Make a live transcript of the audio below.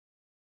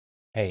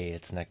Hey,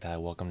 it's NECKTIE.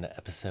 Welcome to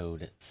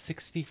episode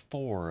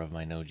 64 of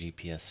my No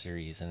GPS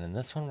series, and in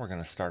this one we're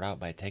going to start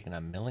out by taking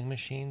a milling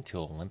machine to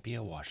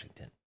Olympia,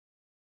 Washington.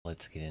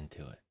 Let's get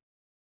into it.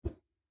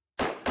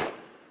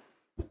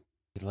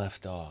 We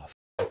left off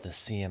at the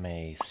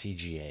CMA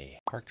CGA,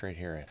 parked right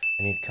here.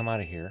 I need to come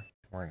out of here.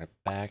 We're going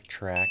to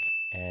backtrack,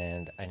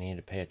 and I need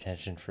to pay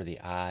attention for the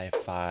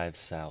I-5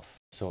 South.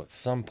 So at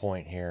some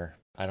point here,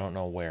 I don't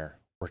know where,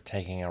 we're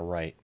taking a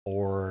right,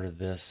 or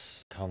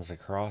this comes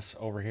across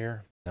over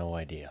here. No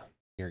idea.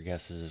 Your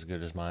guess is as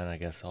good as mine. I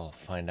guess I'll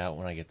find out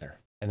when I get there.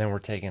 And then we're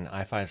taking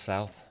I-5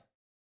 South.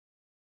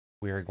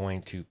 We are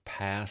going to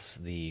pass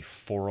the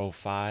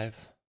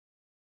 405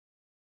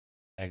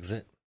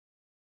 exit.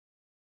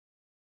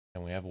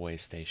 And we have a way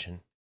station.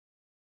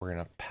 We're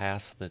going to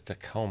pass the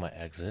Tacoma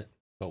exit,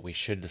 but we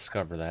should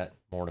discover that.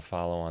 More to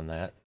follow on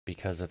that.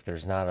 Because if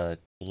there's not a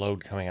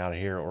load coming out of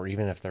here, or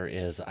even if there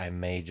is, I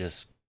may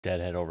just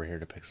deadhead over here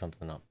to pick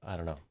something up. I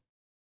don't know.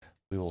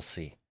 We will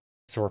see.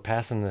 So we're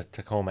passing the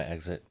Tacoma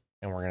exit,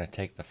 and we're going to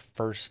take the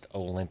first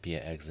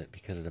Olympia exit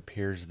because it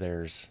appears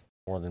there's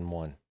more than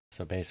one.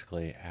 So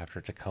basically,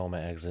 after Tacoma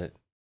exit,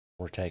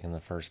 we're taking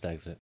the first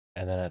exit.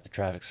 And then at the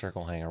traffic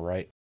circle, hang a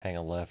right, hang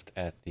a left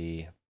at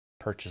the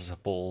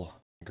purchasable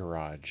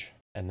garage.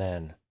 And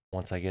then,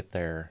 once I get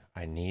there,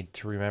 I need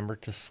to remember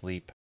to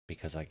sleep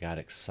because I got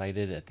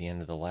excited at the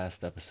end of the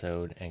last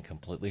episode and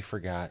completely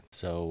forgot.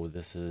 So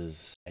this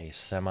is a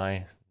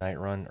semi-night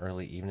run,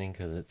 early evening,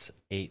 because it's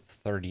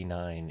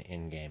 8:39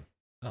 in-game.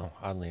 Oh,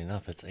 oddly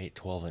enough, it's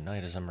 8:12 at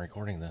night as I'm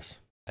recording this.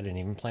 I didn't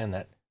even plan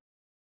that.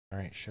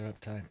 Alright, shut up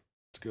time.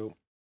 Let's go.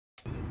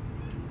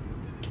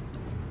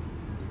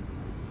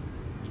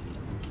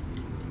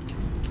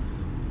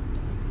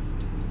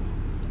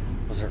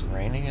 Was it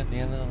raining at the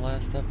end of the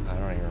last step? I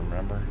don't even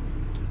remember.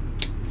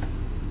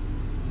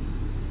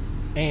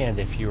 And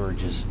if you are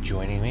just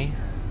joining me,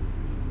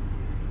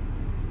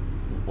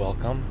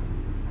 welcome.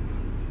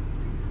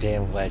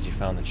 Damn glad you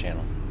found the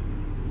channel.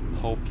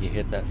 Hope you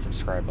hit that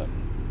subscribe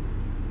button.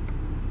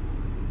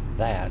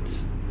 That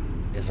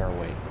is our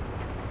weight.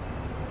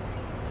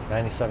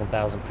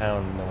 97,000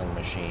 pound milling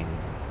machine.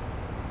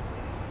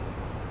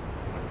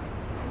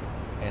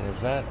 And is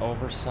that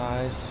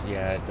oversized?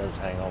 Yeah, it does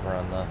hang over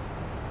on the...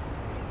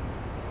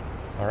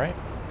 Alright,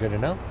 good to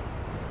know.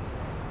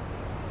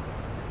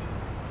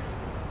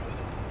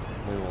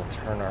 We will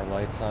turn our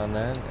lights on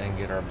then and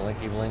get our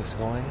blinky blinks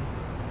going.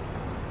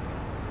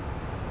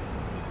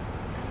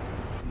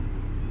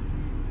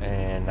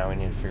 And now we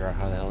need to figure out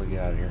how the hell to get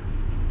out of here.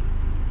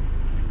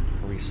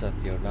 Reset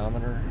the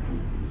odometer.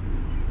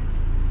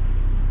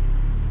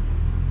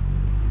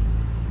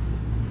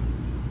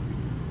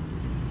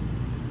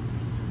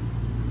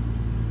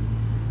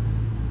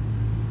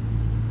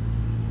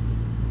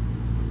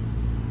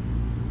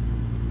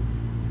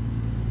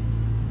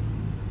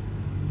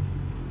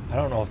 I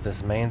don't know if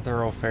this main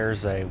thoroughfare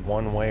is a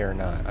one-way or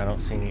not. I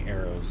don't see any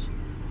arrows.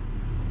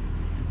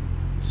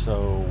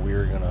 So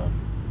we're gonna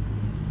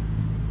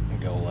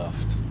go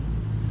left.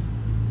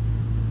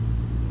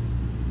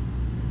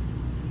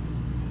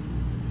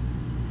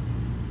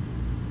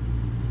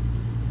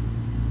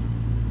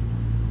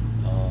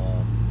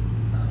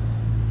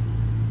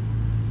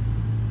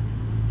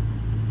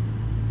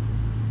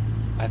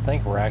 I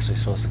think we're actually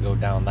supposed to go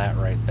down that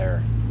right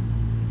there.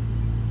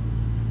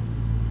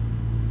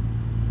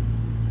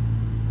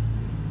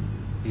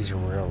 These are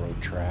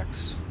railroad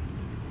tracks.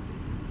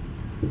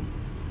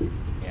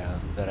 Yeah,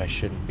 that I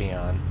shouldn't be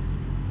on.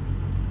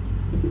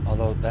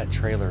 Although that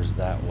trailer's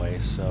that way,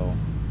 so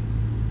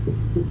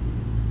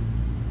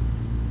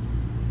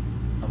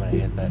I'm gonna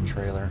hit that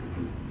trailer.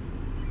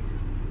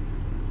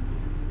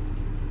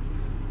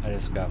 I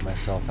just got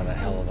myself in a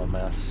hell of a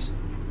mess.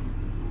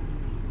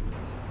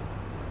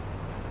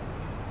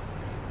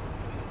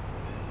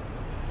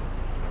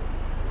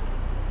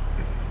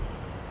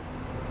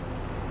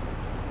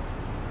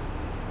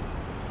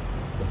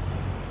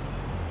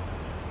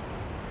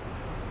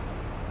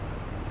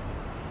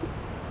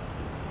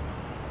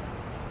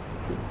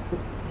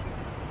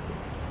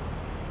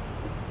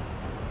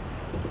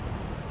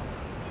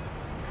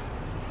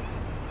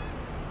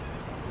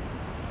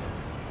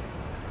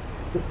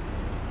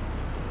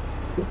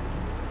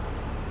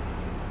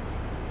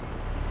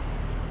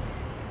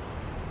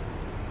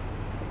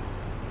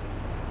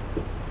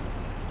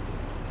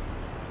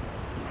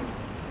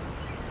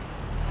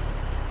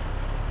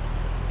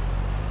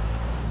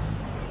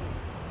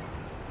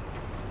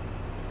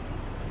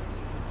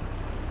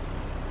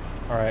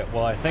 Alright,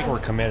 well I think we're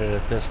committed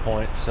at this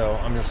point, so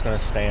I'm just going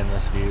to stay in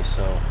this view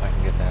so I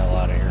can get the hell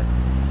out of here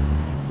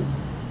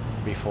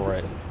before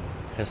it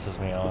pisses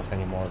me off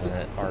any more than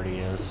it already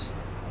is.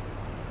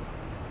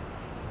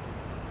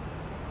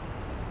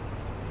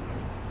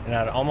 And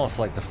I'd almost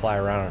like to fly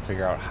around and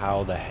figure out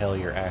how the hell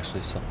you're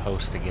actually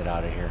supposed to get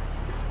out of here.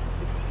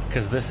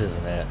 Because this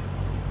isn't it.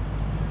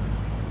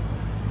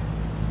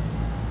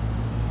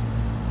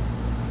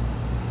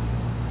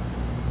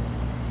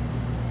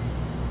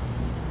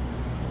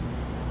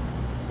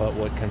 But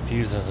what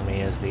confuses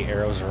me is the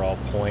arrows are all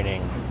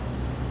pointing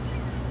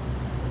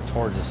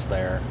towards us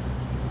there,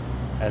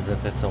 as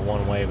if it's a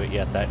one-way, but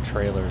yet that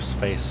trailer's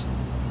face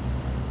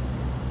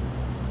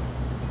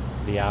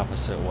the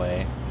opposite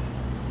way.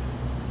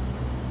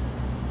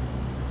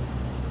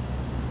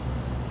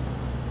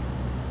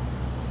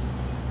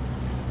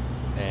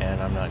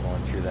 And I'm not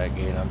going through that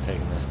gate, I'm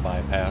taking this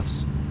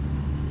bypass.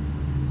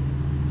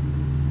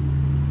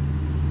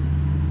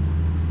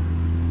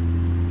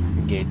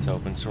 Gate's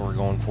open, so we're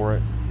going for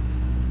it.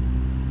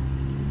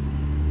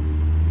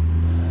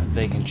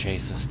 They can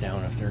chase us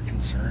down if they're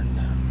concerned.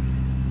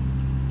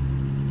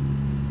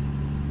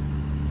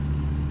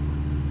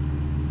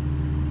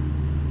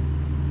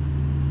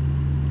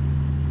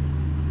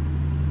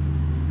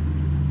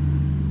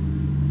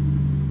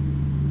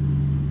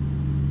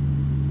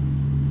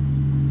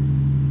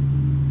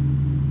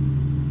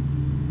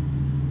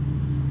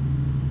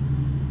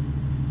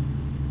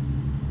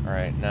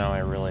 Alright, now I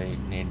really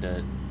need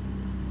to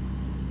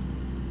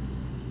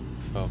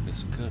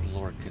focus. Good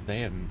lord, could they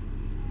have...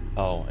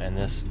 Oh, and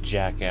this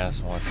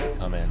jackass wants to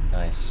come in.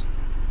 Nice.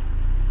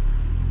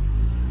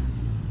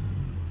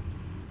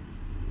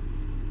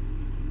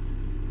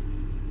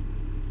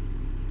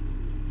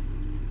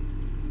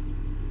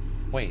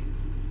 Wait.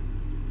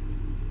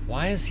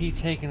 Why is he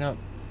taking up...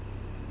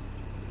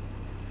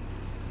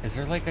 Is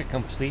there like a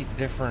complete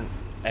different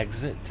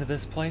exit to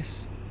this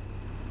place?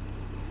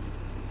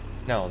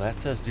 No, that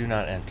says do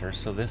not enter,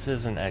 so this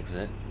is an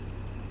exit.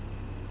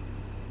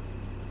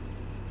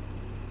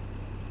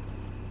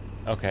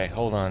 Okay,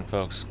 hold on,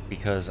 folks,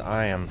 because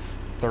I am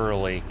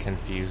thoroughly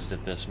confused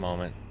at this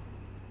moment.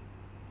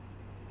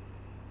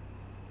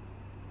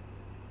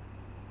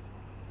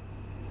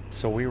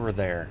 So we were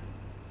there,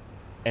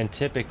 and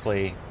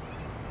typically,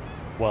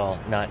 well,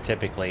 not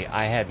typically,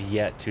 I have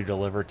yet to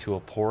deliver to a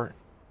port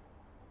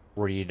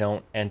where you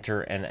don't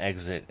enter and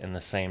exit in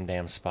the same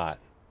damn spot.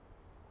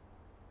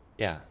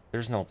 Yeah,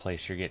 there's no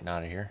place you're getting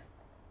out of here.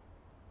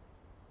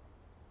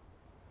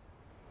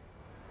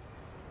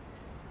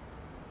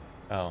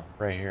 Oh,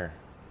 right here.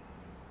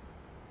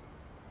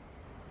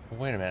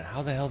 Wait a minute,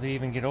 how the hell did he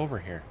even get over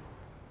here?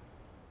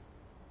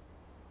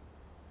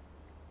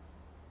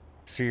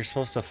 So you're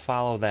supposed to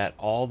follow that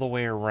all the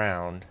way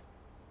around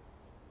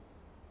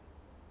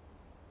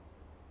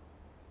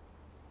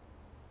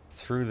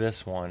through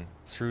this one,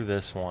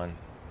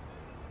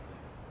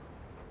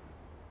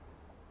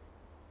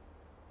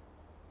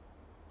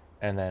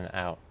 and then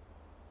out.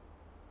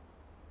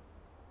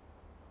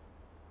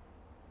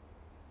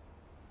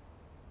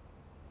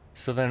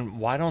 So then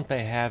why don't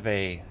they have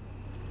a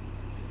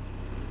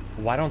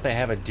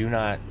do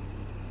not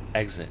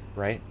exit,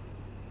 right?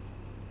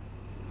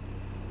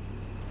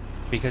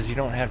 Because you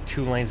don't have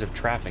 2 lanes of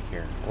traffic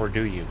here, or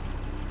do you?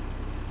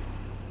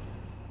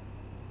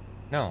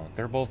 No,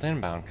 they're both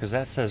inbound, because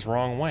that says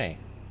wrong way.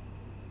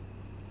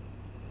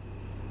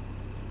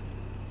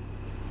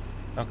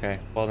 Okay,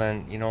 well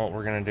then, you know what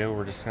we're gonna do?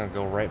 We're just gonna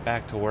go right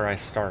back to where I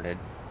started.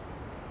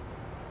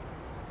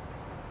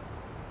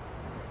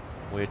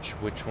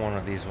 Which one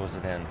of these was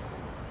it in?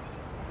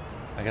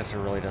 I guess it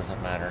really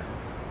doesn't matter.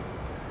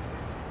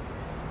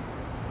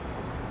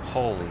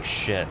 Holy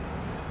shit.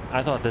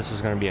 I thought this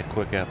was going to be a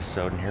quick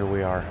episode, and here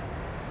we are.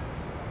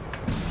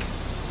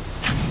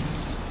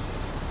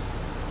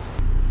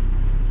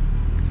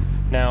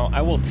 Now,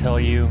 I will tell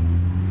you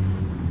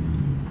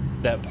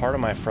that part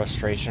of my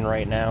frustration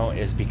right now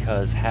is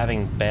because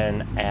having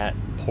been at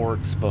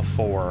ports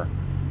before,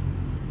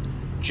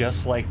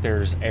 just like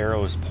there's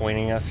arrows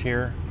pointing us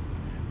here,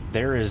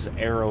 there is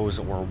arrows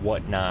or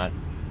whatnot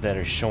that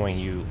is showing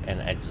you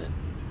an exit.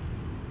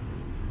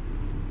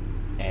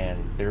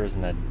 And there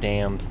isn't a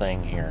damn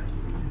thing here.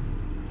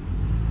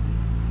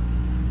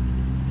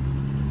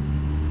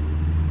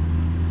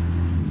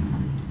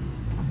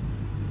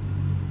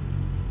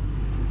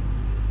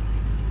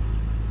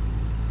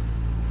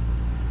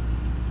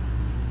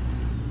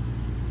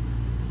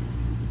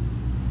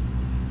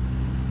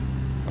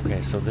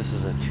 Okay, so this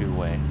is a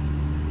 2-way.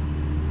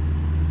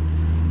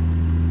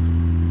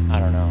 I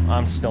don't know.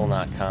 I'm still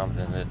not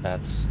confident that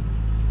that's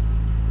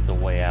the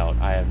way out.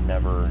 I have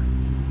never...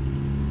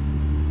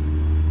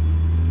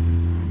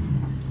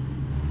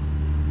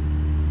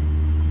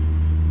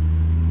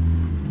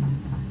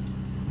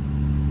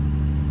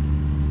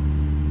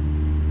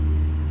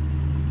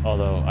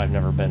 Although, I've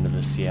never been to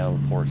the Seattle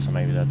port, so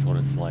maybe that's what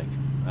it's like.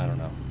 I don't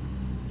know.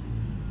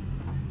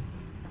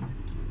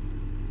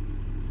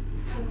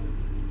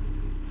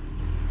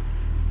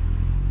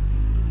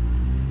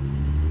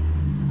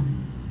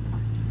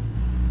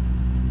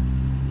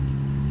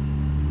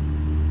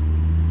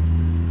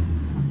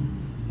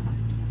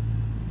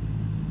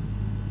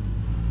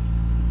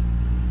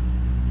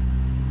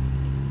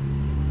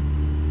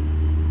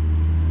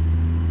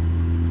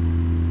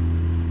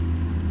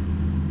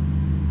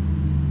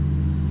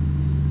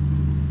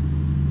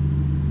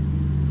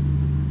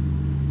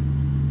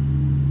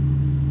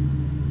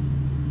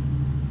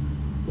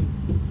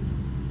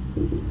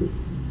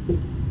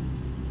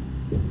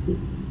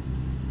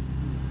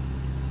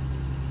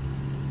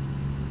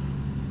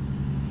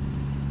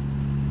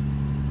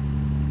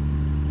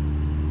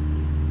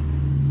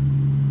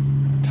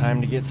 Time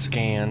to get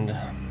scanned.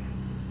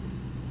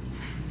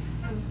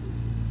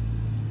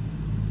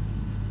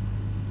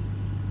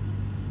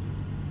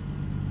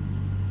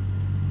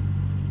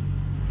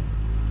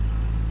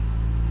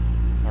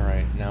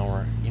 Alright, now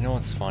we're... You know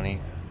what's funny?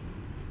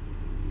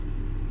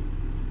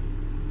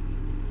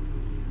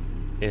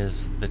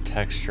 Is the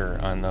texture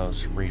on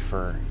those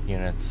reefer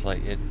units.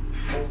 Like it...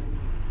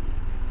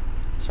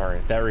 Sorry,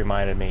 that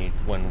reminded me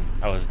when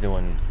I was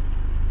doing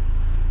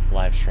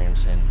live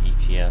streams in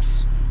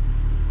ETS.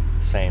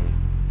 Same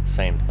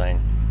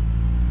thing.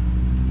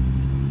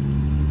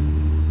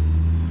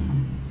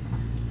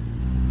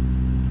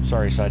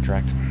 Sorry,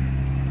 sidetracked.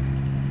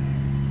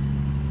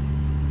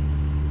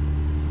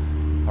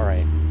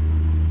 Alright.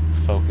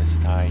 Focus,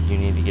 Ty. You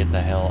need to get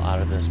the hell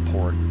out of this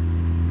port.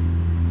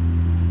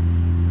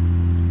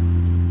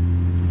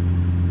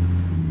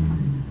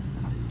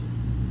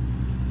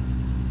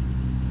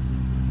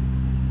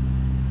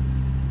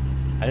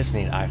 I just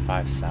need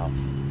I-5 south.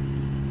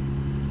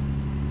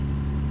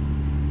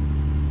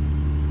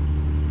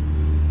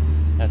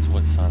 That's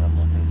what sun I'm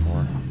looking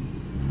for.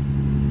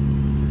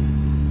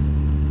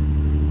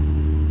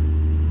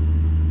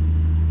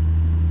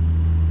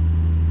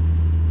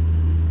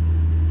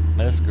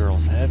 This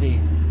girl's heavy.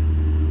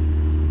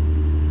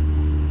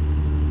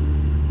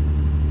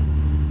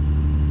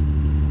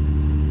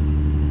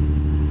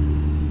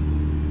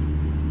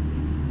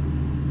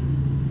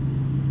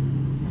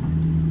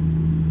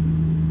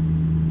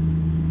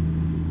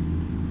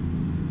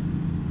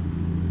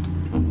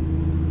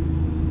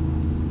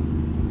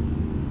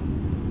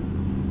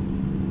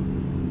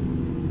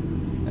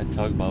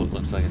 Tugboat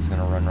looks like it's going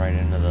to run right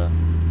into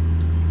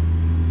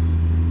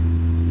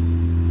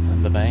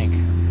the bank.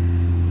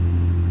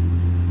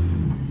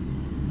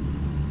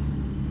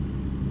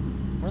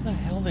 Where the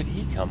hell did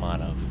he come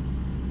out of?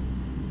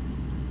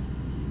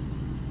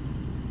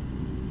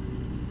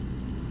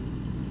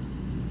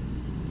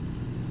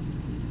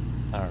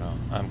 I don't know.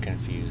 I'm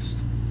confused.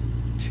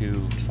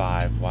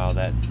 2-5. Wow,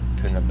 that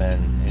couldn't have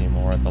been any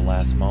more at the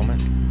last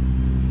moment.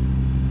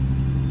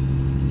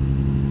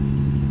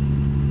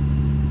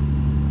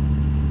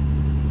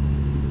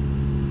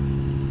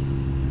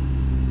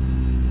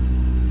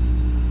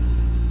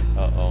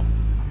 Uh-oh.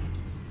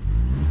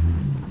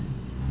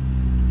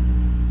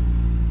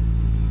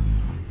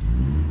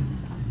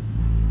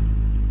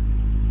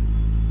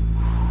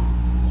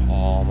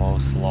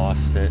 Almost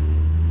lost it.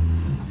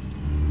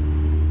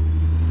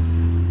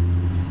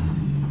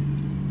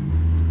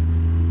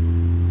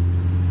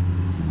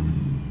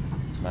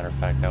 As a matter of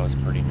fact, I was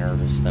pretty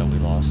nervous that we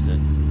lost it.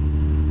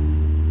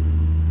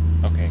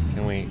 Okay,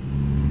 can we...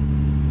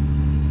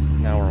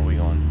 Now where are we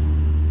going?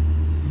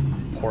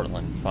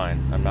 Portland,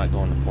 fine. I'm not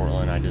going to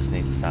Portland, I just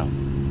need south.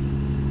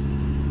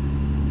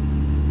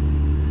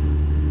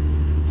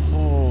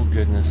 Oh,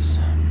 goodness.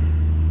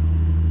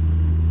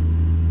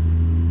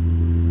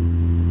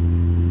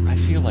 I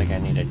feel like I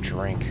need a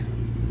drink.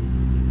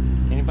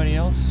 Anybody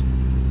else?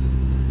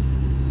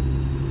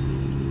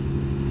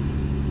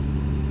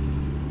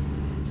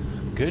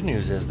 Good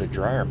news is the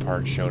dryer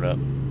part showed up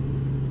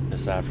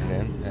this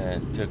afternoon,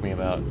 and it took me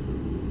about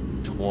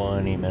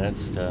 20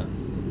 minutes to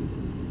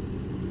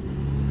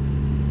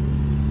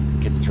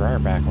get the dryer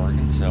back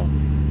working, so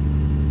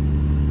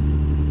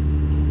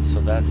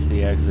that's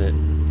the exit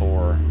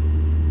for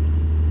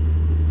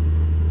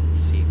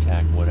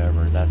SeaTac,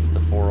 whatever. That's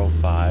the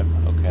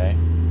 405, okay.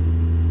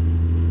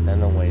 Then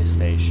the way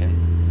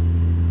station.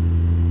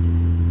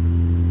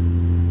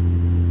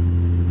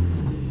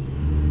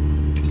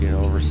 Get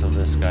over so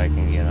this guy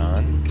can get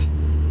on.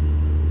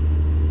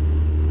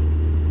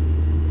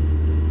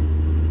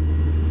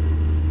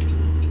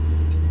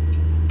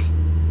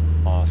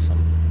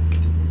 Awesome.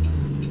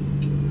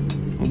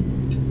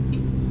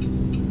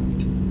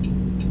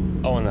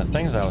 Oh, and the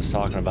things I was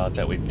talking about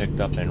that we picked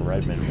up in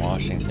Redmond,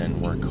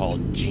 Washington were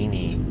called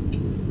Genie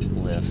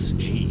lifts,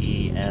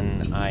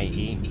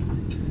 G-E-N-I-E.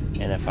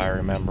 And if I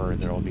remember,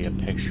 there will be a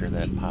picture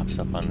that pops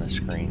up on the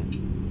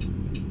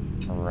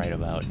screen right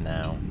about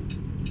now.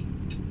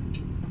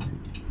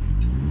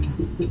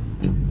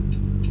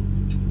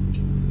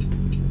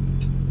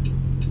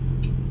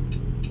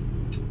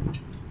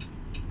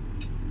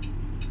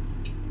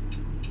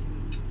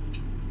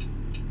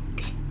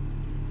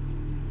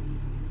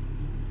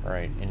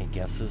 Alright, any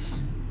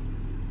guesses?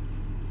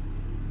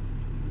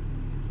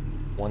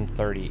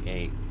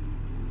 138.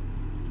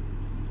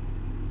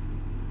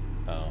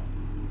 Oh.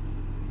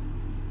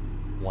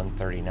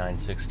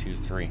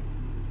 139,623.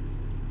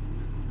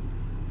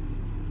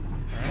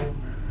 Alright.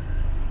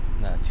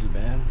 Not too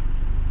bad.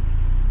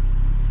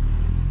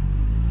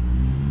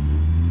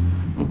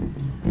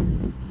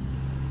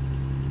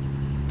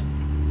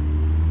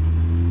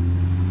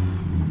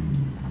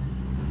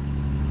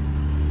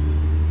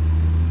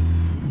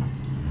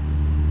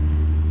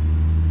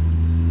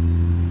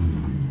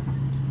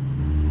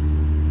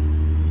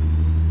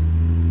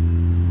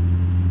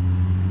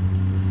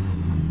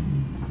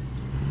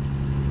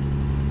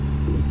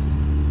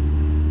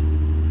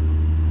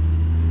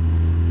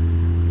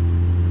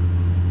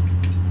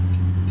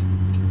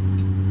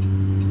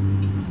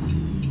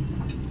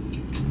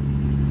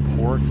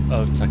 parts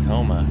of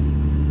Tacoma.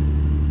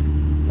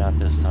 Not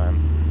this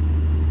time.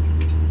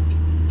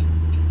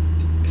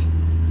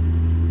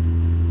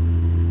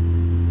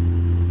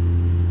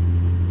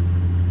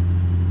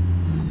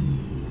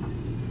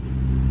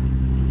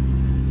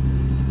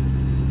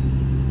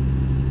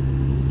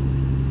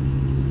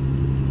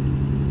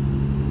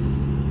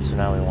 So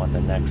now we want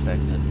the next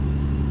exit.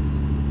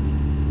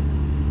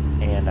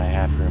 And I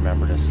have to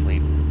remember to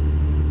sleep.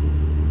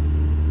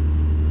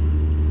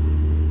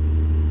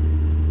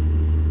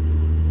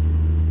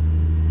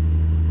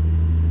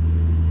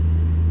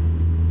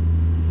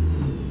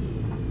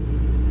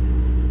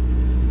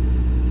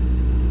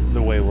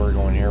 The way we're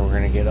going here, we're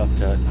going to get up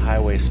to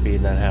highway speed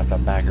and then have to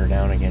back her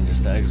down again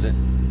just to exit,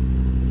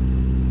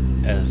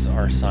 as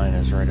our sign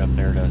is right up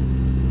there to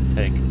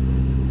take.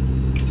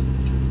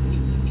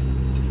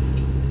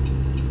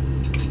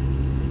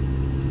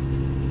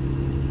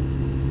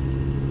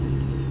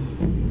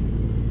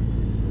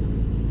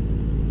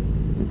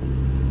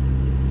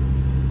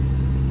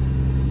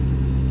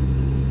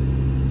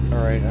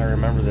 Alright, I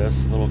remember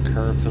this little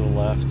curve to the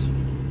left,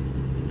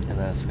 and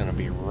that's going to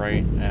be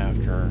right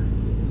after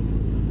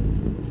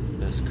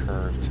this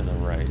curve to the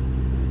right.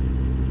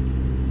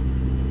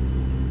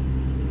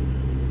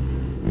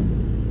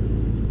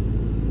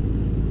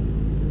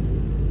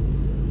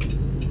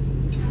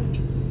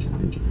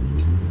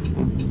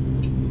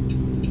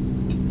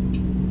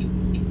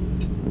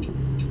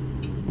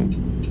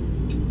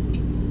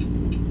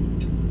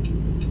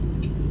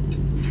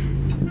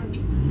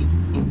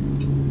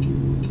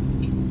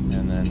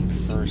 And then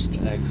first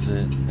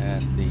exit at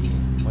the...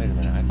 Wait a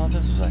minute, I thought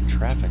this was a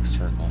traffic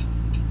circle.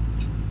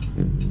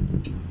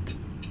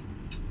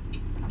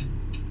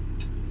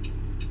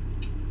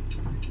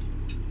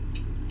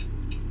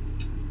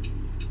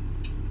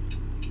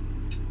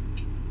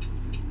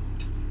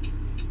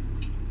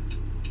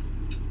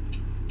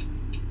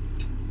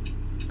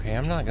 Okay,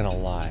 I'm not gonna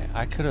lie.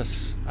 I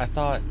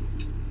thought...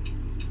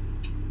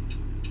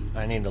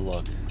 I need to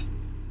look.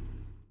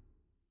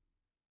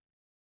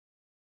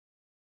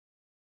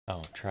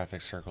 Oh,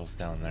 traffic circle's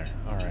down there.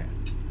 Alright.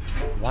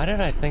 Why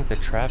did I think the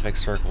traffic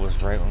circle was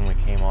right when we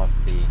came off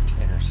the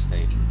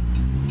interstate?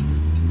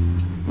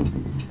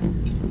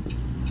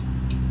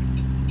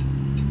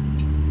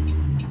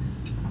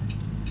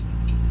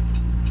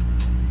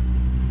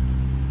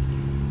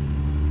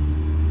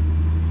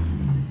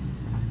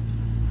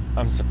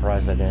 I'm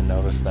surprised I didn't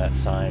notice that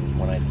sign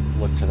when I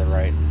looked to the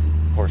right.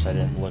 Of course, I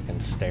didn't look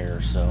and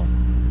stare, so...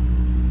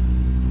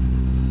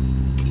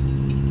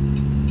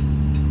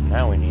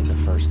 Now we need the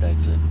first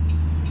exit.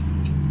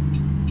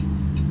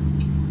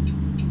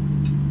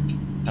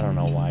 I don't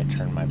know why I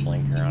turned my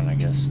blinker on, I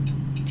guess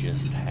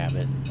just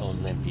habit.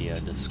 Olympia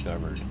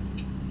discovered.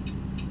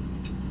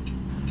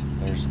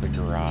 There's the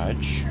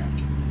garage.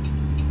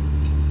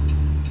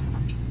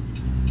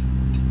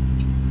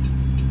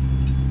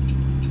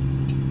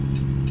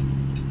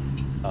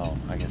 Oh,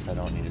 I guess I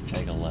don't need to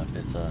take a left.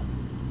 It's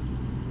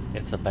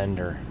a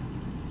bender.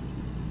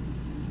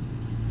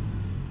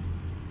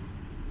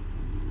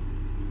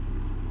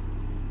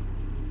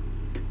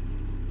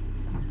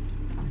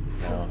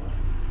 No.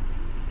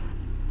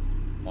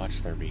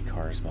 Watch there be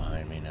cars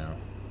behind me now.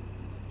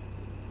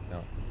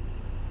 No.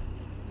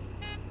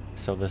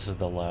 So this is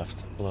the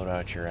left. Blow it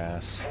out your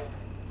ass.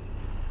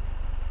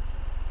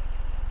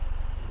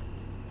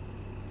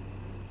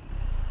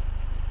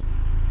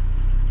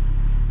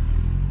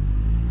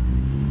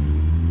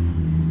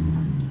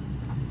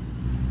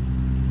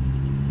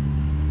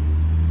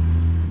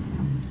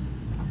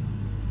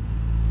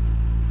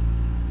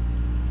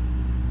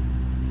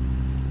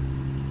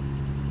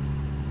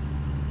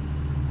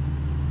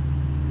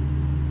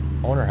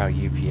 I wonder how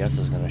UPS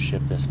is going to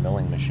ship this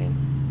milling machine.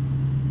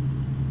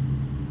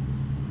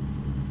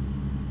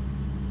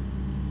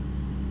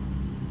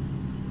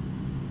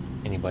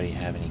 Anybody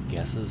have any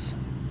guesses?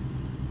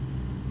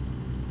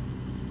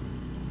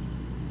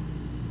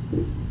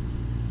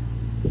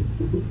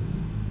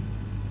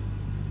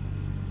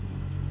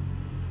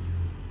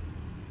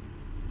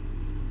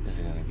 Is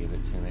it going to give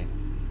it to me?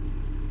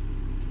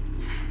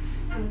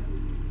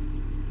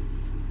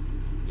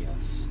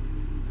 Yes.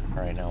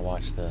 Alright, now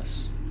watch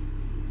this.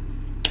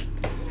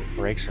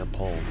 Brakes are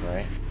pulled,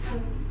 right?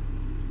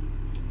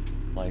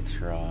 Lights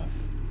are off.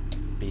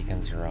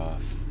 Beacons are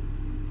off.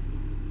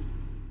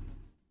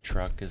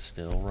 Truck is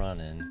still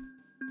running.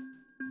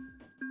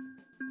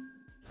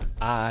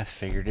 I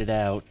figured it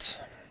out.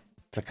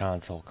 It's a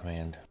console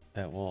command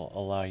that will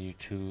allow you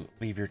to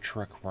leave your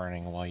truck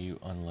running while you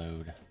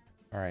unload.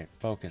 Alright,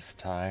 focus,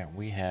 Ty.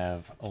 We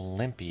have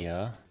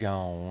Olympia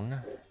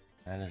gone.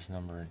 That is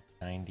number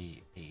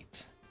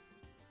 98.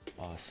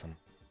 Awesome.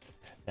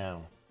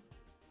 Now,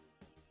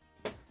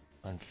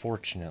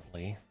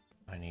 unfortunately,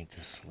 I need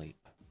to sleep,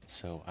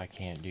 so I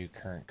can't do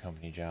current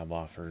company job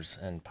offers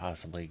and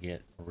possibly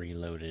get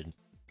reloaded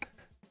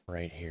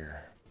right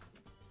here.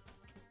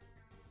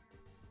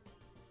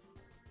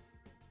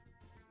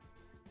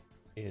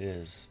 It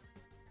is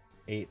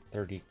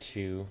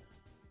 8:32,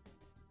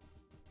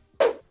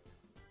 so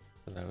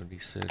that would be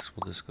 6.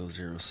 We'll just go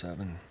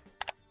 07.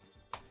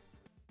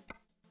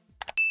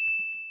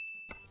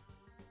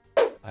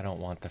 I don't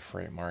want the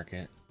freight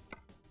market.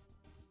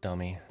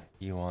 Dummy.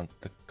 You want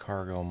the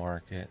cargo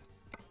market.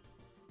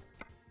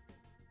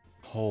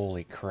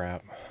 Holy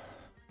crap.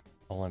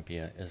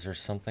 Olympia, is there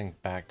something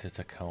back to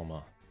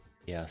Tacoma?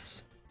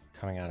 Yes.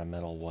 Coming out of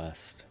Metal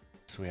West.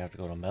 So we have to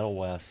go to Metal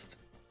West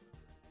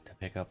to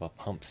pick up a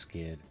pump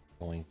skid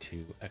going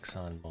to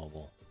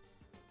ExxonMobil.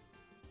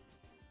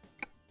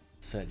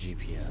 Set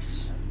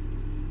GPS.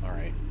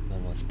 Alright,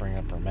 then let's bring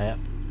up our map.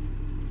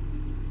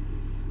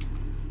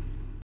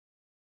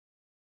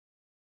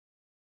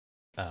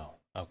 Oh,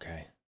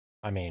 okay.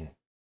 I mean,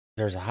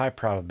 there's a high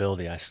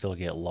probability I still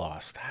get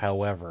lost.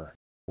 However,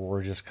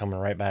 we're just coming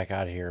right back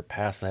out of here,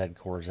 past the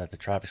headquarters at the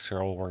traffic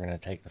circle. We're going to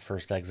take the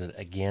first exit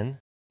again,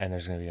 and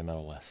there's going to be a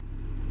Metal West.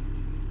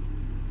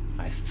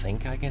 I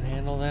think I can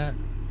handle that.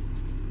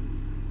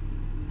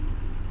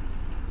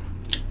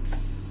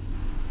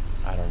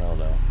 I don't know,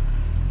 though.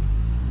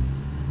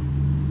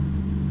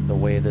 The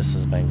way this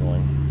has been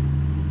going.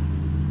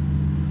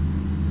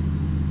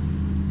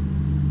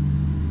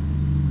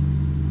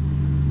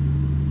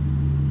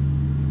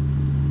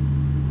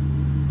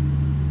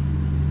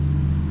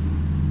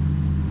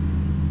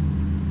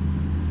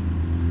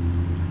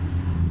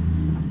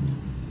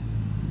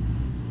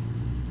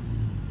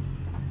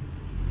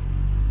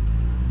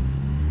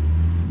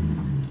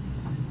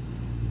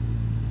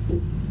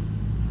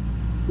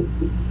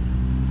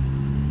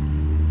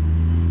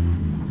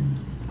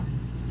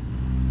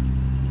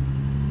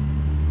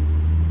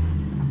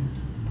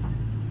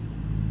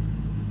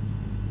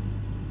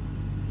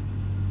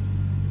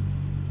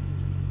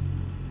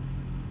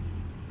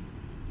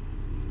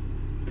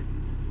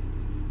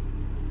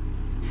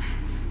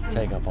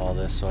 Take up all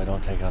this so I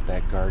don't take out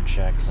that guard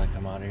shack as I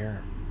come out of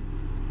here.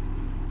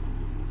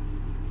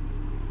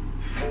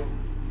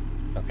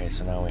 Okay,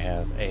 so now we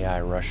have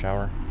AI rush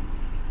hour.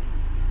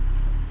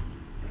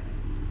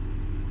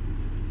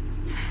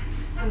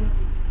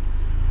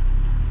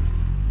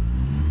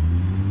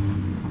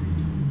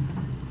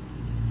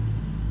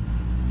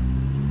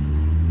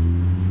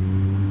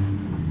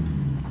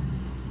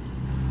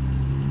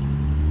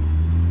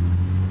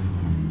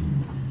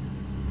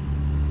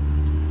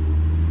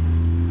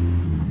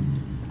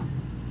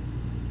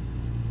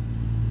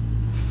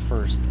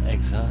 First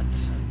exit.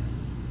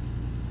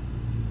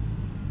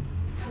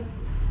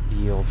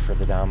 Yield for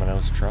the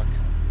Domino's truck.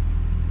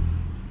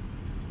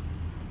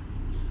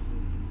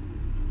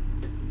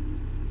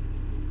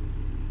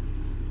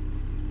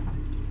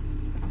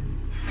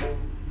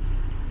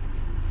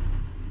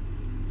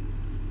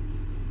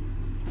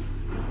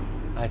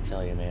 I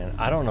tell you, man,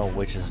 I don't know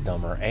which is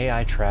dumber,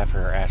 AI traffic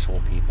or actual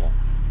people.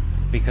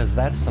 Because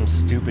that's some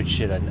stupid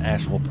shit an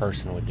actual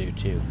person would do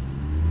too.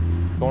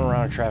 Going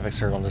around a traffic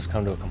circle and just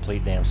come to a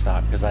complete damn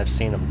stop, because I've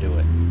seen them do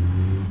it.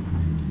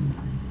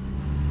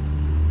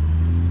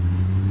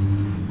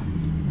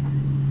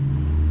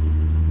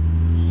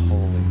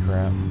 Holy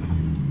crap.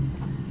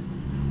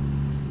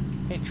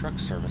 Hey, truck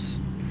service.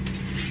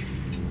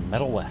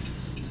 Metal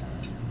West.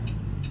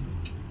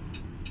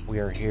 We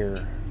are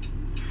here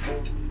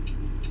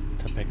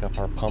to pick up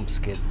our pump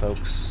skid,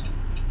 folks.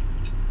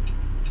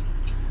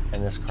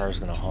 And this car is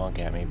going to honk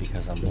at me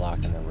because I'm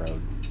blocking the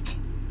road.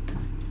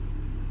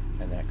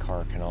 And that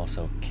car can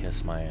also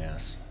kiss my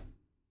ass.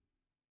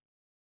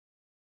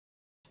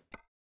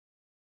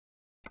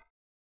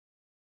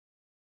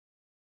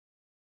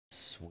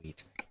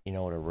 Sweet. You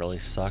know what really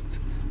sucked?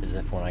 Is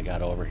if when I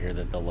got over here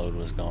that the load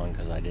was gone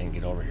because I didn't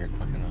get over here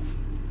quick enough.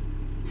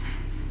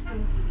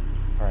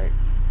 Alright,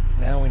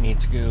 now we need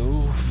to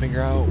go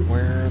figure out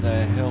where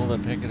the hell to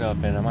pick it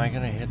up. And am I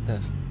going to hit the...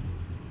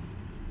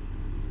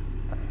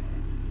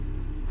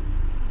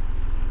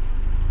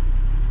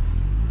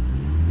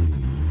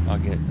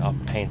 I'll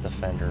paint the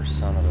fender,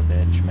 son of a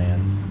bitch, man.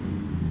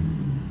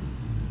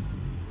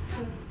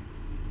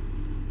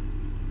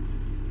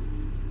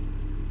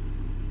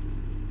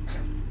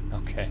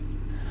 Okay.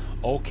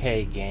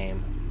 Okay,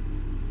 game.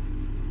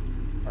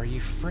 Are you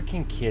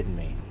freaking kidding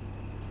me?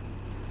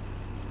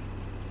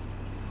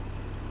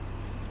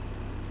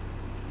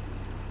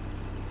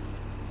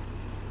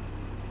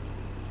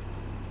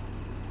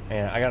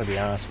 Man, I gotta be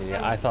honest with you,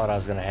 I thought I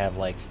was gonna have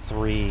like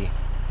 3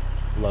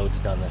 loads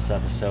done this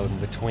episode,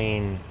 and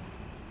between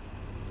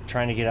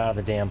trying to get out of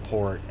the damn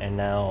port and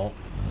now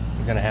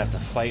I'm gonna have to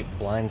fight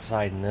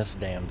blindsiding this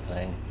damn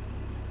thing.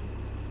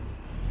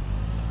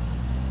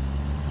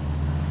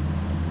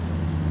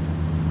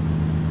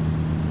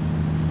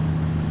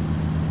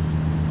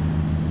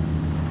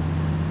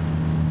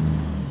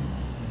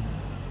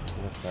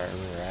 Lift our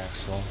rear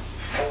axle.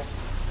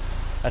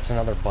 That's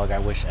another bug I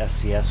wish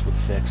SCS would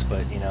fix,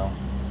 but you know,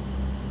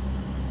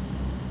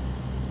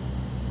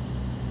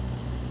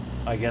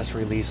 I guess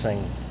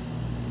releasing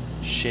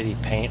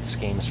shitty paint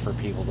schemes for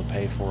people to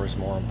pay for is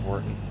more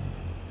important,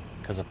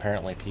 because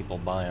apparently people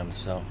buy them,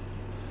 so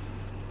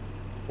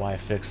why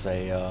fix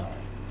a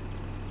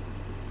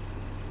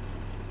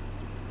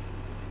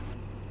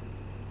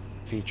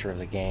feature of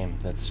the game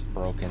that's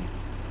broken?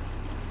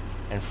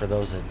 And for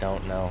those that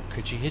don't know,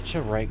 could you hit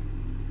your right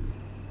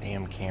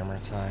damn camera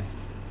tie?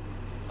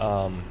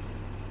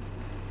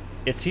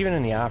 It's even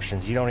in the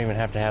options. You don't even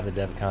have to have the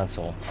dev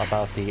console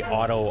about the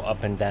auto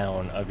up and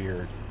down of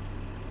your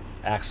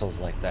axles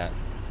like that.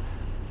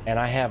 And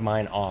I have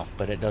mine off,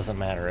 but it doesn't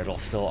matter. It'll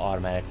still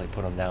automatically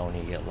put them down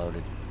when you get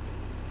loaded.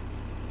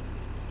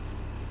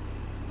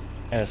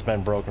 And it's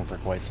been broken for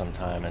quite some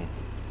time, and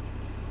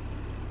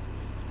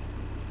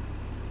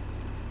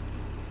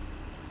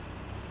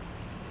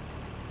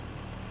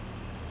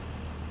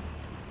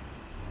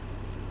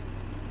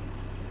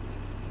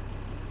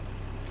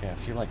okay, I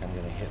feel like I'm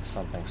going to hit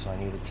something, so I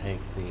need to take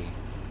the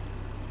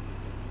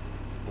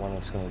one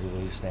that's going to do the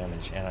least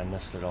damage, and I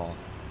missed it all.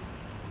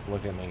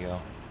 Look at me go.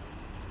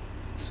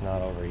 It's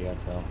not over yet,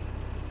 though.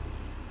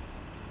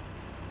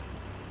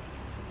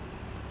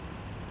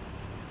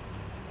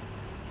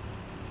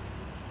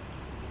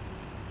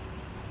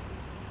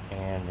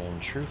 And in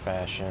true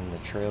fashion, the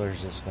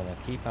trailer's just going to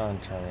keep on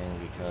turning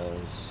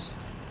because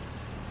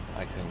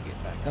I couldn't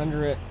get back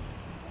under it.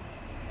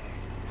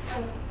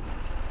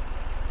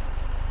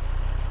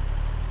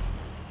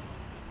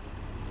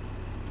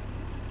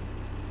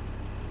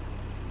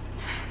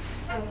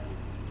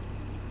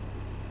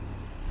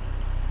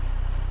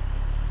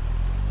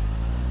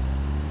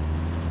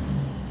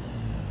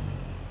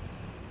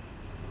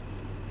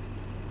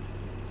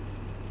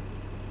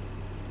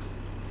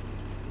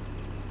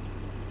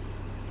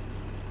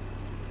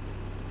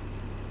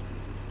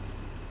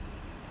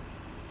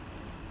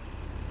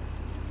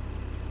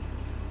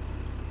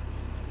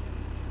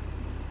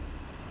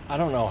 I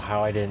don't know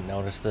how I didn't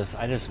notice this.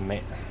 I just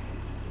made...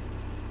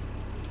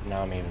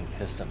 Now I'm even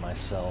pissed at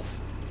myself.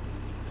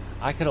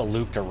 I could have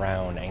looped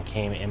around and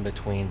came in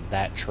between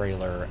that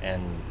trailer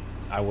and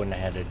I wouldn't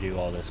have had to do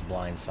all this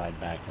blindside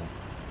backing.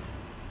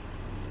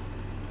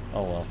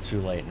 Oh well,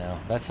 too late now.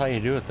 That's how you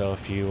do it though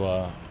if you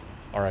are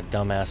a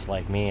dumbass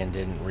like me and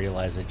didn't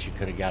realize that you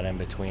could have got in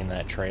between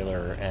that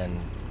trailer and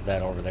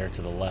that over there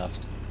to the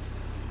left.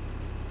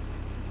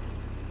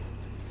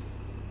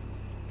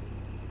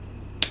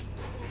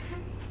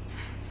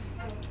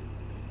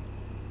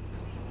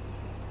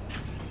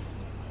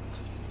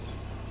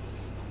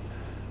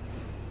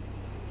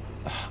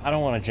 I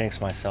don't want to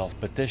jinx myself,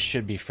 but this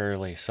should be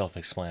fairly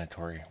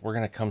self-explanatory. We're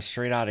going to come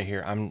straight out of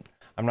here. I'm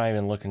not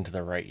even looking to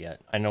the right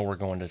yet. I know we're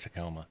going to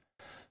Tacoma.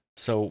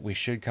 So we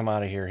should come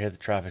out of here, hit the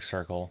traffic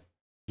circle,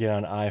 get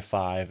on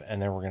I-5,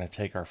 and then we're going to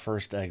take our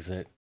first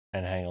exit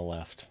and hang a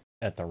left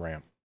at the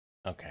ramp.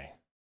 Okay.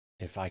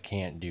 If I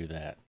can't do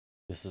that,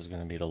 this is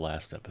going to be the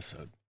last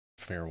episode.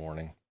 Fair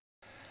warning.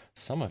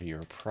 Some of you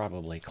are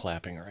probably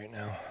clapping right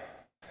now.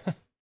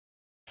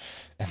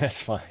 And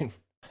that's fine.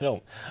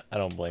 I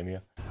don't blame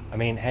you. I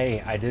mean,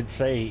 hey, I did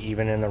say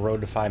even in the Road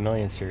to 5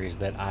 Million series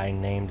that I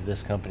named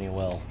this company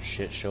well,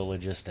 Shit Show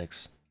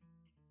Logistics.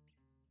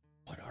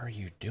 What are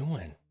you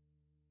doing?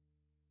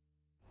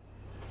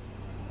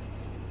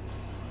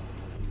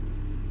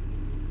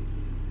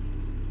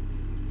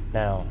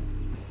 Now,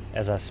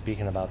 as I was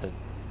speaking about the...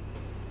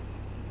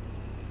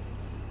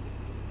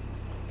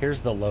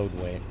 Here's the load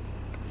weight,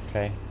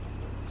 okay?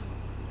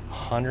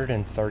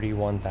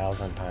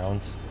 131,000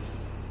 pounds.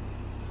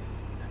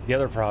 The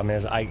other problem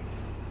is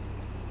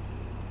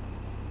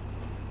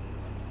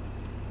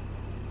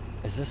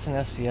is this an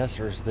SCS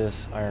or is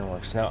this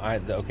Ironwerx? No,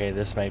 okay,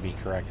 this may be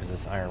correct because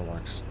it's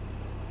Ironwerx.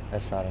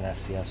 That's not an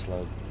SCS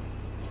load.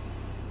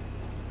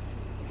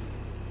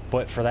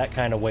 But for that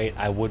kind of weight,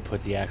 I would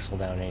put the axle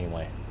down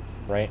anyway,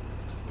 right?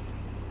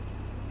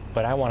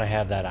 But I want to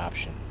have that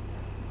option.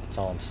 That's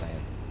all I'm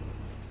saying.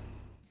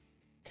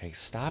 Okay,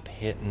 stop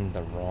hitting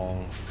the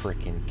wrong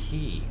freaking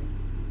key,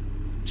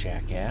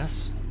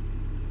 jackass.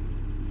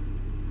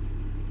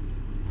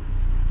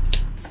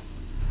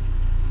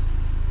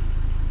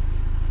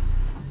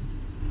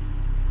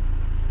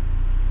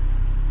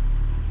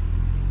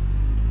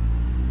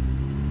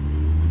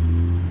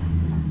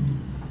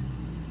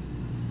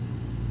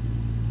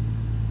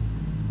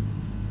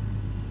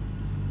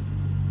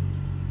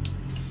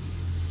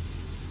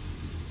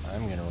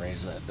 I'm gonna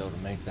raise that though to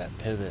make that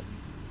pivot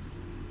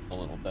a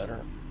little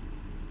better.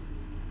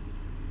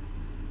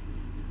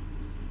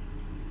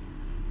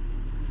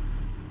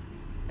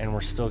 And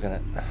we're still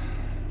gonna...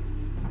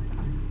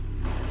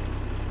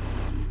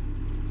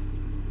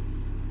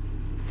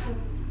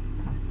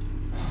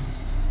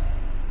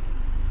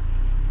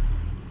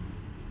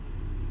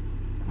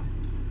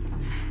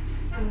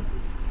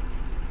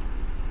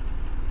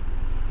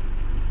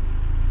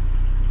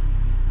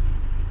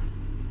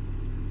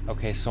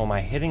 Okay, so am I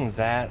hitting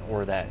that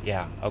or that?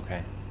 Yeah,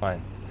 okay,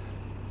 fine.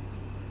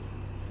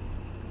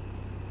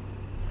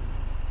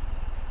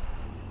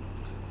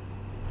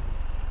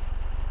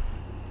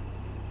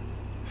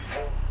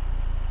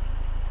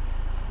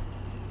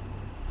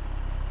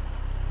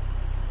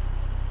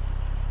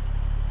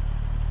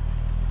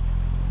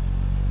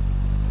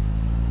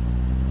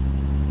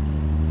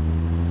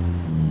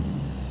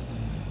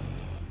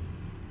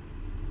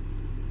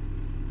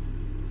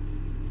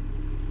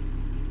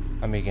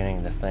 I'm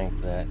beginning to think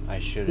that I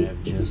should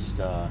have just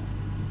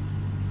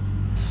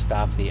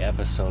stop the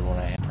episode when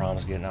I had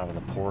problems getting out of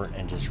the port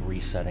and just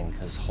resetting,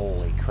 because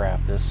holy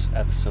crap, this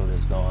episode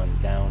has gone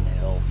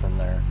downhill from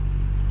there.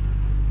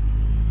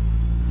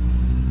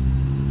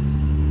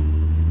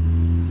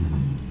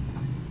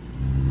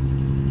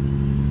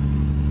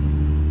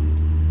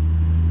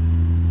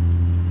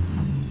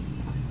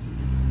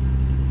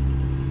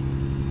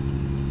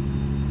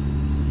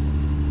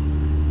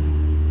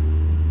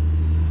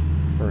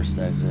 First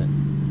exit.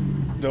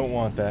 Don't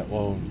want that.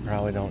 Well,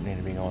 probably don't need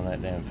to be going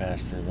that damn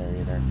fast through there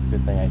either.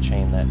 Good thing I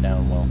chained that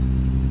down well.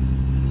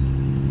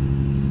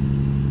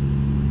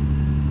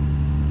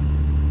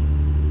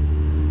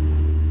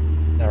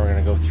 Now we're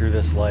going to go through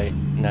this light.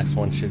 Next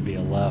one should be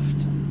a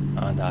left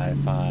onto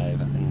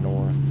I-5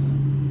 north.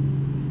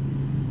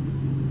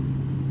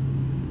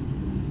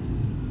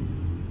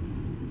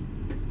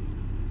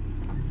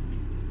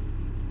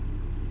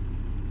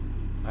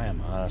 I am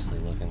honestly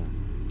looking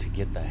to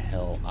get the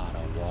hell out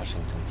of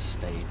Washington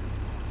State.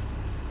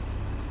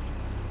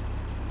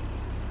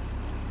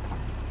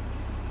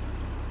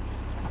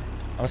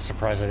 I'm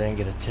surprised I didn't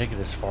get a ticket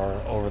as far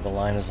over the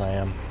line as I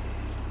am.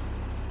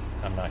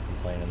 I'm not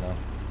complaining though.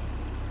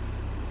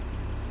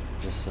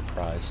 Just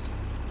surprised.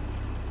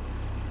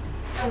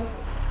 I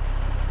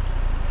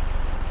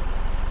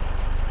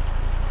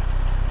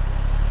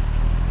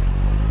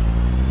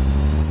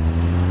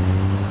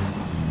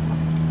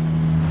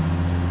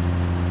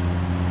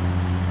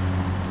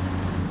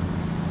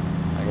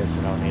guess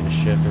I don't need a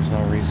shift. There's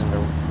no reason to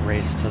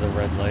race to the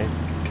red light.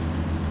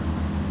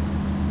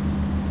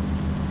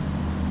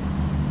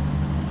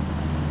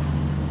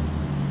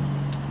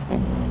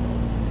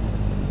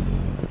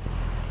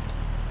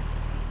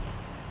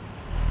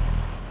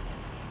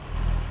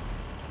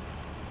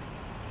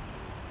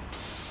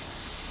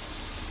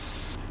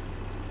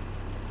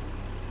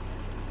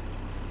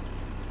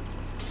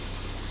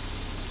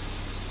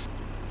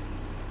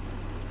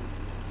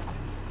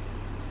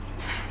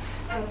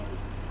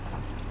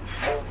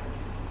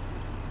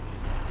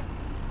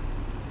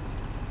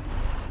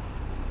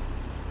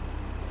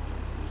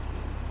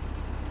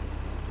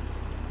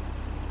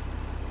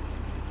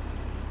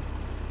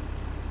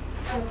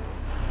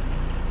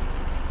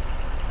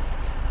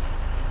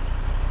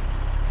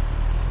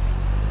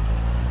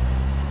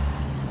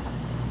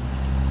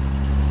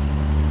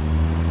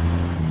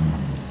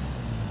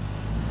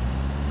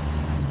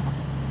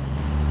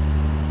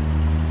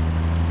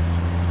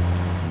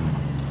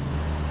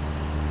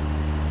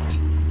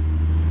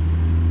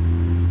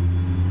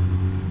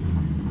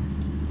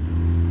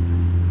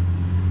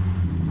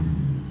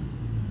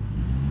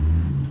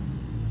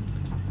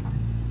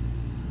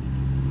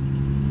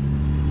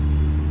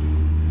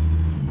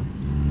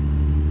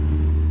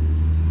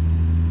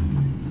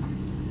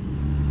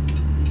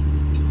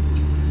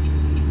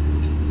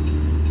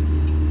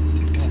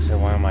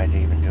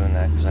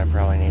 Because I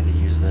probably need to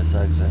use this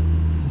exit.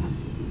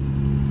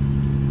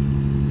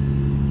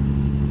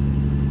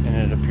 And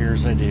it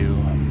appears I do.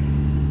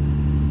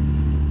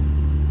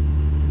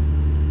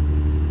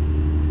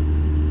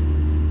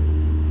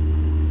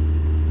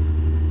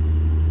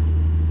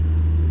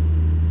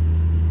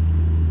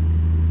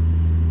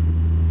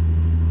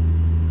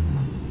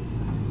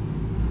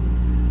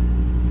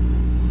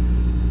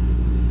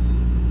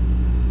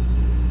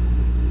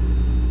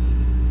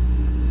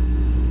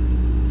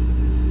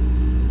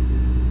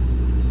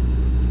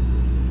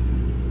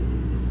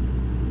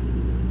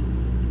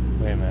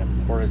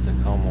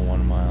 Tacoma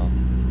 1 mile.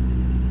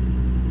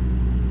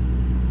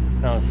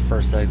 No, it's the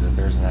first exit.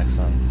 There's an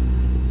Exxon.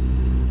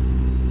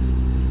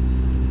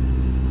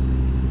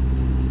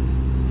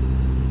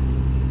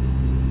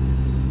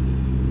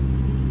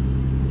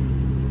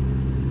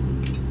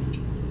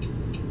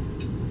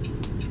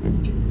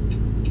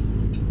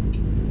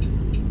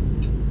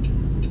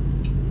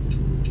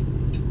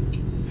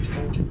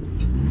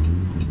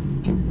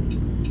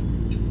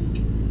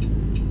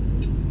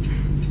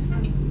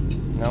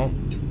 No.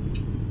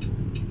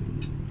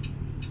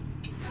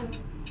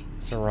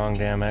 The wrong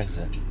damn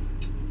exit.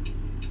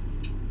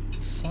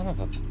 Son of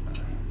a...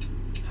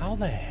 How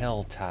the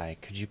hell, Ty,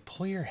 could you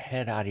pull your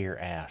head out of your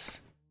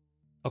ass?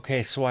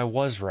 Okay, so I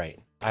was right.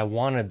 I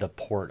wanted the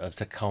port of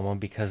Tacoma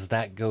because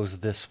that goes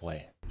this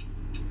way.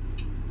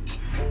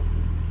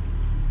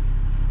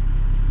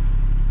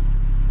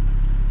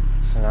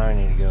 So now I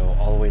need to go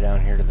all the way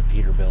down here to the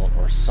Peterbilt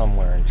or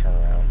somewhere and turn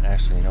around.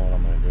 Actually, you know what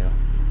I'm going to do?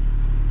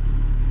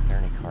 Are there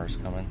any cars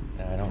coming?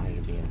 I don't need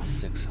to be in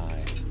 6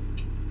 high.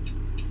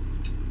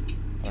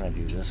 I'm gonna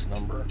do this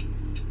number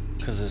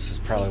because this is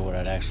probably what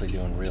I'd actually do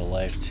in real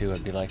life too.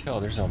 I'd be like, oh,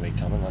 there's nobody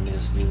coming, let me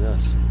just do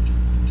this.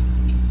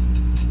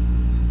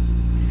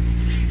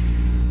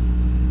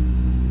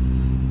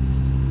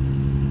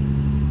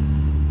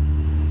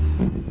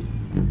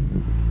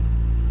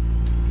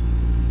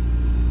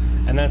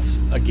 And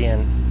that's,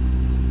 again,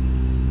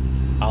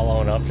 I'll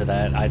own up to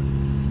that. I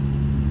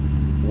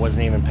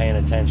wasn't even paying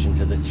attention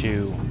to the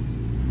 2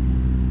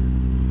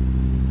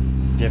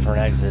 different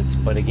exits,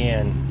 but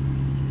again,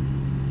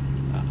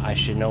 I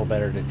should know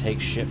better to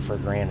take shit for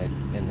granted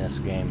in this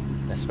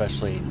game,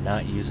 especially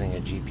not using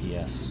a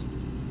GPS.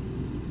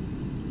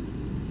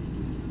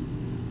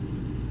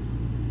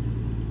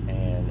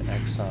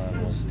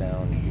 Exxon was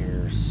down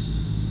here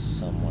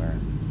somewhere.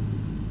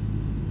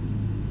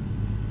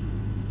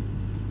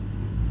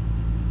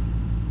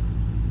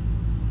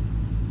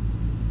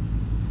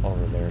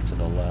 Over there to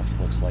the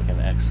left looks like an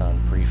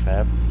Exxon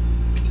prefab.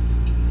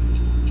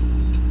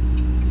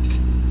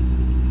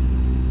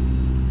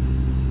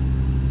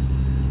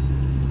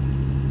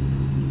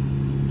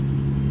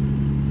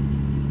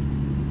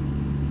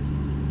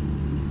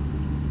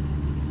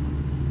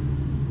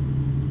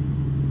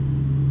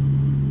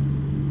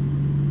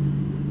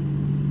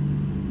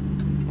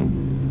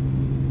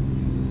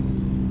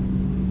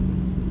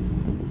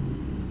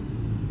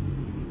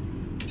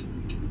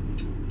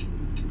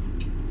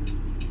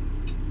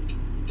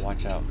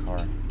 Watch out,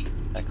 car.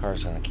 That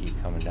car's gonna keep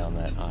coming down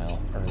that aisle,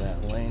 or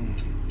that lane.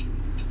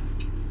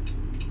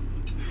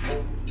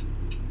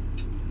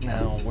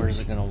 Now, where's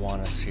it gonna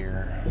want us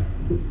here?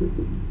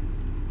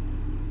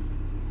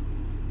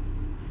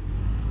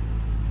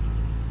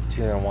 It's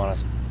either gonna want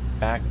us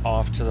back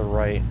off to the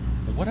right.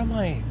 What am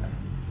I?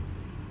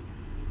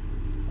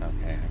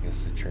 Okay, I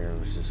guess the trailer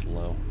was just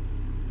low.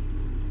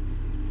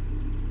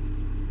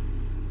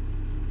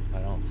 I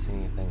don't see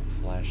anything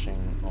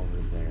flashing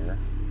over there.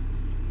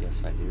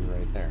 Yes, I do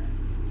right there.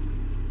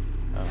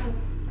 Oh,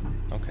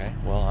 okay.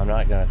 Well, I'm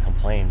not going to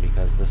complain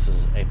because this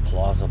is a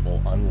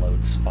plausible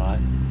unload spot.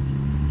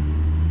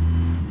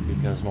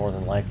 Because more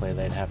than likely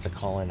they'd have to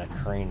call in a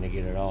crane to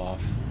get it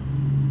off.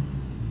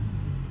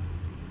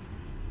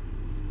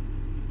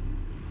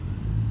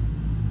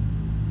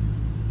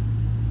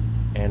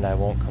 And I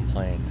won't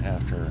complain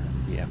after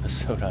the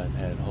episode I've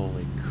had.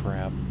 Holy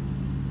crap.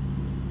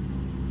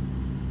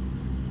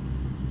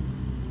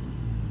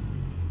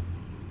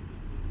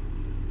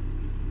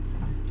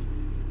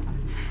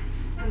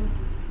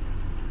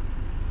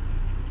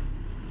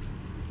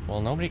 Well,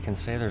 nobody can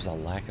say there's a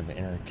lack of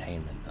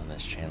entertainment on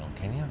this channel,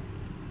 can you?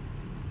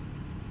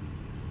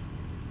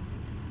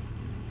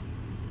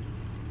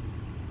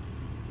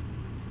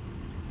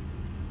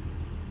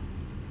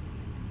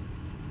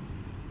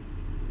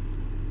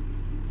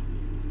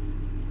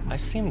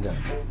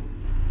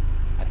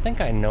 I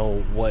think I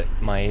know what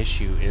my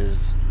issue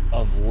is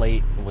of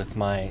late with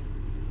my...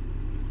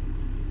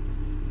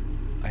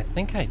 I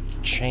think I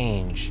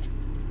changed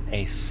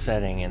a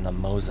setting in the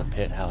Moza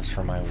pit house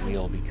for my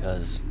wheel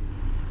because...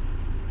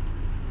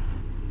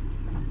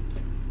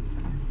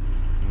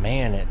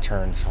 Man, it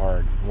turns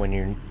hard when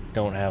you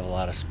don't have a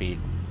lot of speed.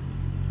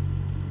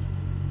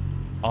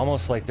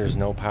 Almost like there's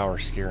no power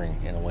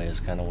steering in a way is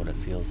kind of what it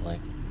feels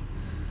like.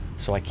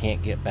 So I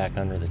can't get back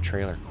under the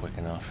trailer quick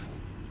enough.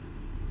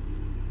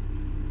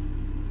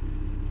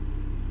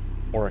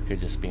 Or it could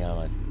just be I'm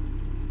an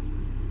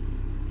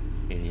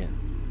idiot.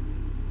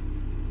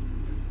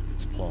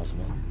 It's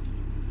plausible.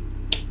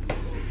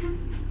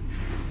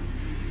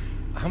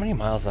 How many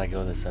miles did I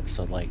go this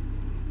episode? Like,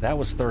 that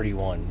was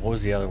 31. What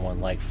was the other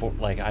one?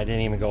 Like, I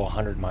didn't even go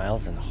 100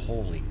 miles, and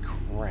holy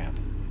crap.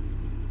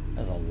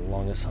 That's the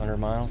longest 100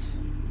 miles.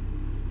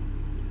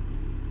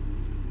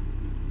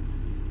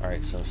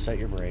 Alright, so set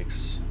your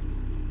brakes.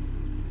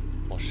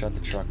 We'll shut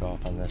the truck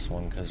off on this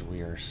one because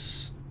we are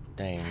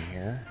staying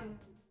here.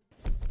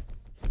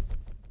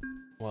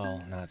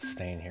 Well, not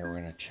staying here. We're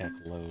going to check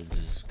loads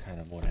is kind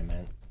of what I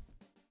meant.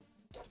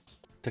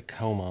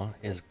 Tacoma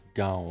is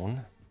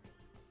gone.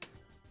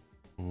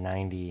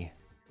 99.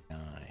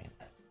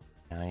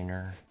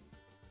 Niner.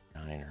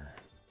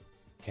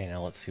 Okay,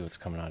 now let's see what's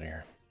coming out of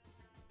here.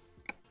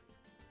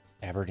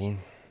 Aberdeen.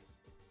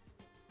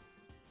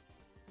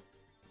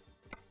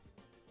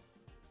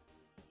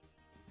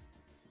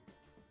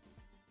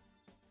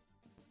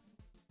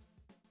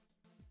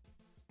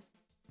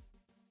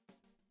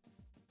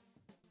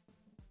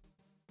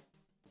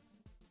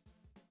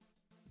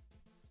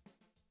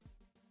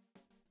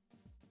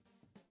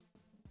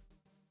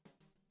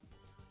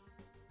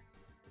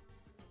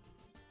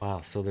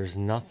 Wow, so there's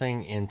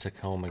nothing in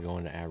Tacoma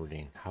going to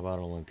Aberdeen. How about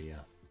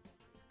Olympia?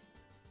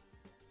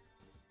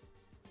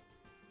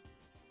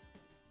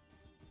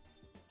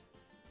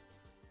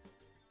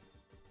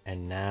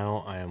 And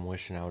now I am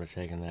wishing I would have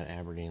taken that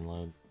Aberdeen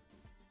load.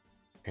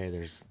 Okay,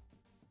 there's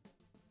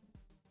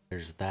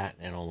that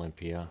in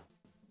Olympia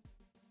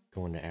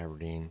going to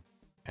Aberdeen.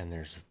 And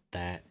there's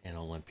that in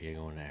Olympia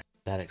going to Aberdeen.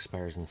 That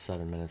expires in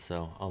 7 minutes,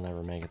 so I'll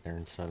never make it there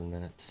in 7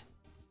 minutes.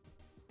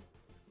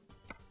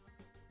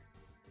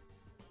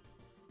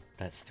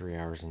 That's 3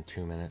 hours and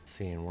 2 minutes.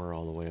 Seeing we're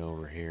all the way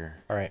over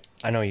here. Alright,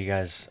 I know you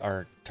guys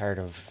are tired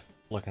of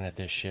looking at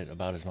this shit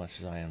about as much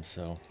as I am,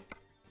 so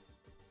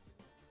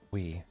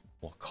we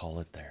will call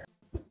it there.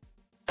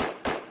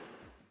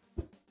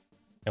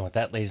 And with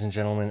that, ladies and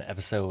gentlemen,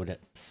 episode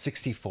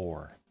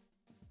 64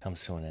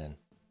 comes to an end.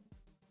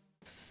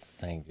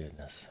 Thank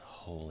goodness.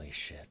 Holy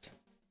shit.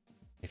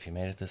 If you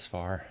made it this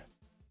far,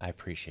 I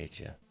appreciate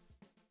you.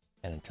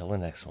 And until the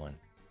next one,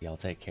 y'all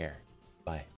take care. Bye.